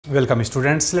Welcome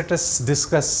students, let us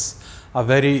discuss a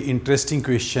very interesting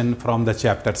question from the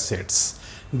chapter sets.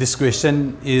 This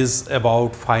question is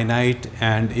about finite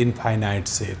and infinite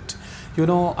set. You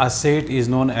know, a set is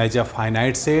known as a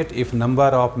finite set if number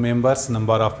of members,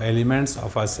 number of elements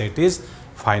of a set is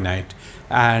finite,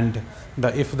 and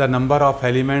if the number of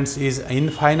elements is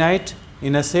infinite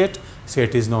in a set,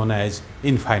 set is known as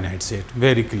infinite set.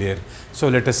 Very clear. So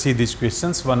let us see these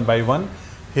questions one by one.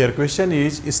 Here question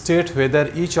is, state whether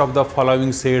each of the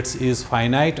following sets is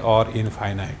finite or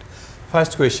infinite.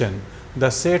 First question, the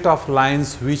set of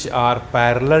lines which are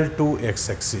parallel to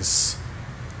x-axis.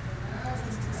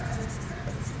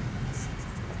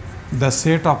 The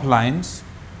set of lines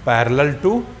parallel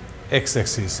to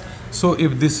x-axis. So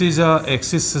if this is a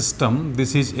axis system,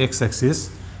 this is x-axis,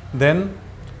 then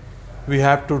we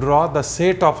have to draw the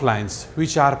set of lines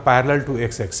which are parallel to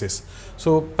x-axis.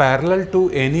 So parallel to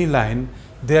any line,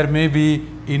 there may be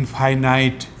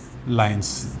infinite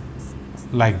lines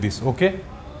like this. Okay,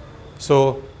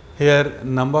 so here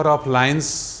number of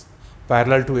lines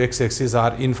parallel to x-axis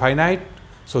are infinite,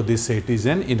 so this set is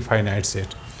an infinite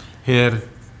set. Here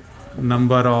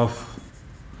number of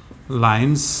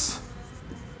lines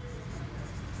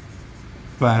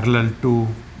parallel to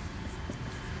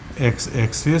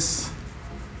x-axis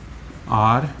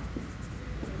are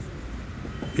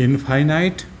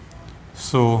infinite,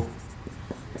 so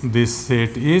this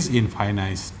set is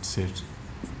infinite set.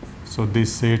 So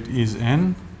this set is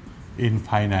an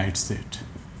infinite set.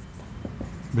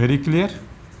 Very clear?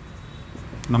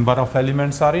 Number of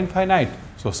elements are infinite,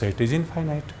 so set is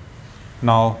infinite.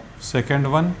 Now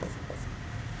second one,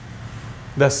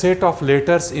 the set of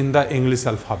letters in the English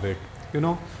alphabet. You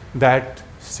know that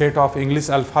set of English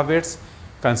alphabets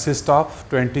consists of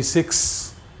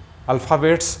 26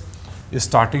 alphabets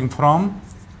starting from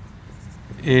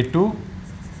A to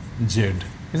Z,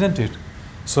 isn't it?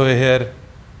 So here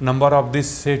number of this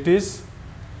set is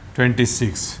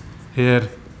 26. Here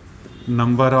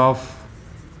number of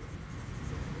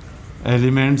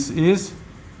elements is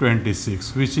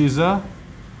 26, which is a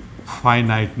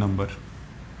finite number.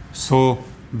 So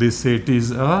this set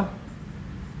is a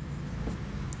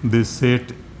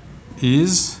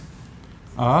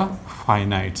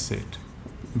finite set.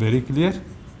 Very clear?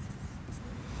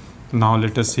 Now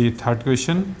let us see third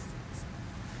question.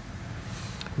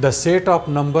 The set of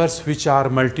numbers which are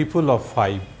multiple of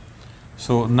 5.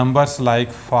 So numbers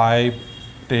like 5,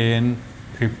 10,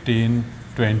 15,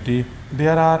 20,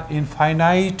 there are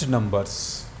infinite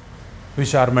numbers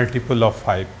which are multiple of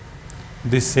 5.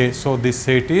 This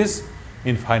set is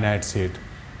infinite set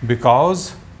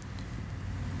because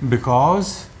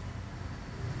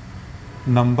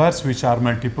numbers which are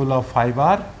multiple of 5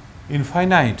 are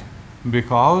infinite,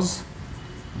 because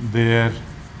there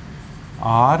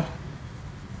are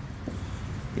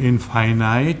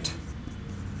infinite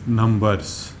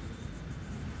numbers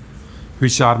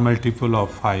which are multiple of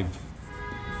 5,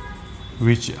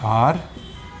 which are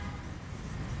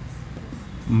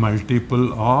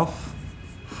multiple of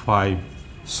 5.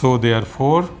 So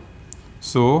therefore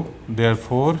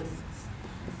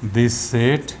this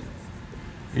set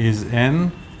is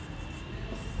an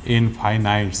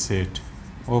infinite set.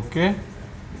 Okay,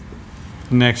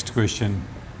 next question.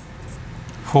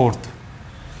 Fourth,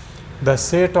 the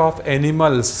set of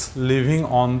animals living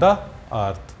on the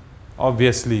earth.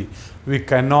 Obviously we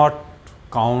cannot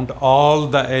count all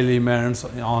the elements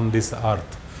on this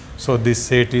earth, so this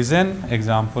set is an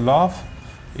example of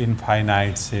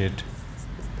infinite set.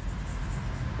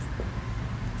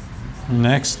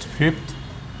 Next, fifth,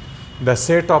 the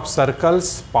set of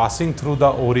circles passing through the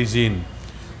origin.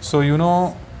 So you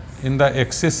know, in the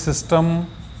axis system,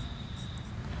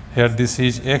 here this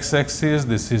is x-axis,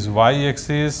 this is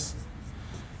y-axis.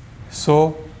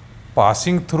 So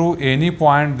passing through any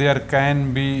point, there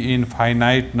can be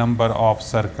infinite number of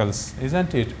circles,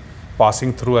 isn't it?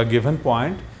 Passing through a given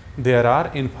point, there are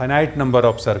infinite number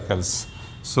of circles.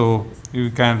 So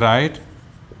you can write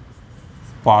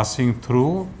passing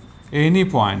through any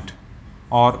point,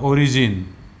 or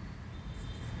origin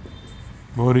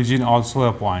also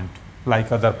a point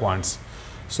like other points.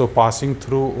 So passing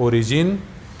through origin,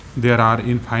 there are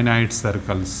infinite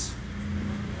circles.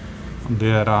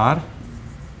 There are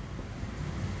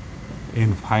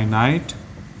infinite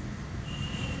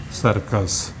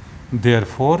circles.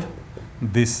 Therefore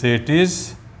this set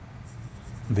is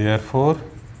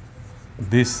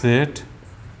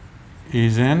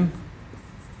an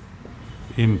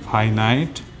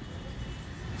infinite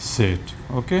set.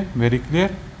 Okay, very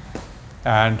clear.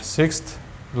 And sixth,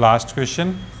 last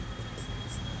question,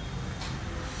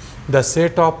 the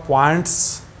set of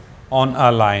points on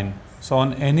a line. So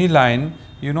on any line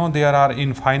you know there are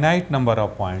infinite number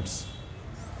of points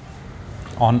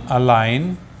on a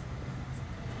line.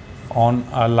 On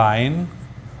a line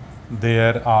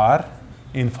there are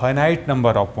infinite number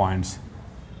of points.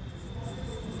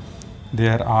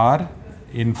 There are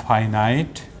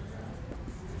infinite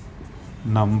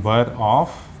number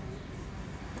of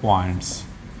points,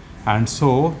 and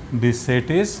so this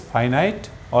set is finite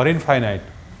or infinite?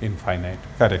 Infinite,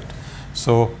 correct.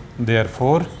 So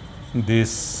therefore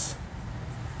this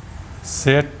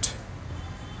set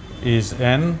is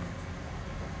an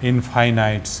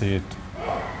infinite set.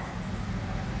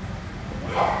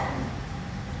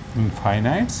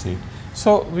 Infinite set.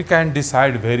 So we can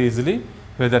decide very easily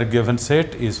whether a given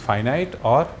set is finite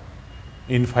or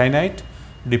infinite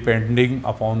depending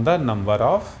upon the number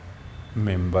of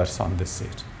members on this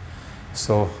set.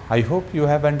 So I hope you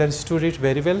have understood it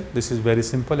very well. This is very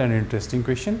simple and interesting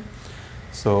question.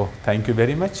 So thank you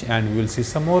very much, and we will see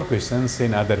some more questions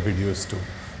in other videos too.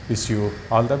 Wish you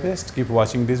all the best. Keep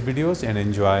watching these videos and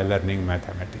enjoy learning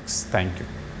mathematics. Thank you.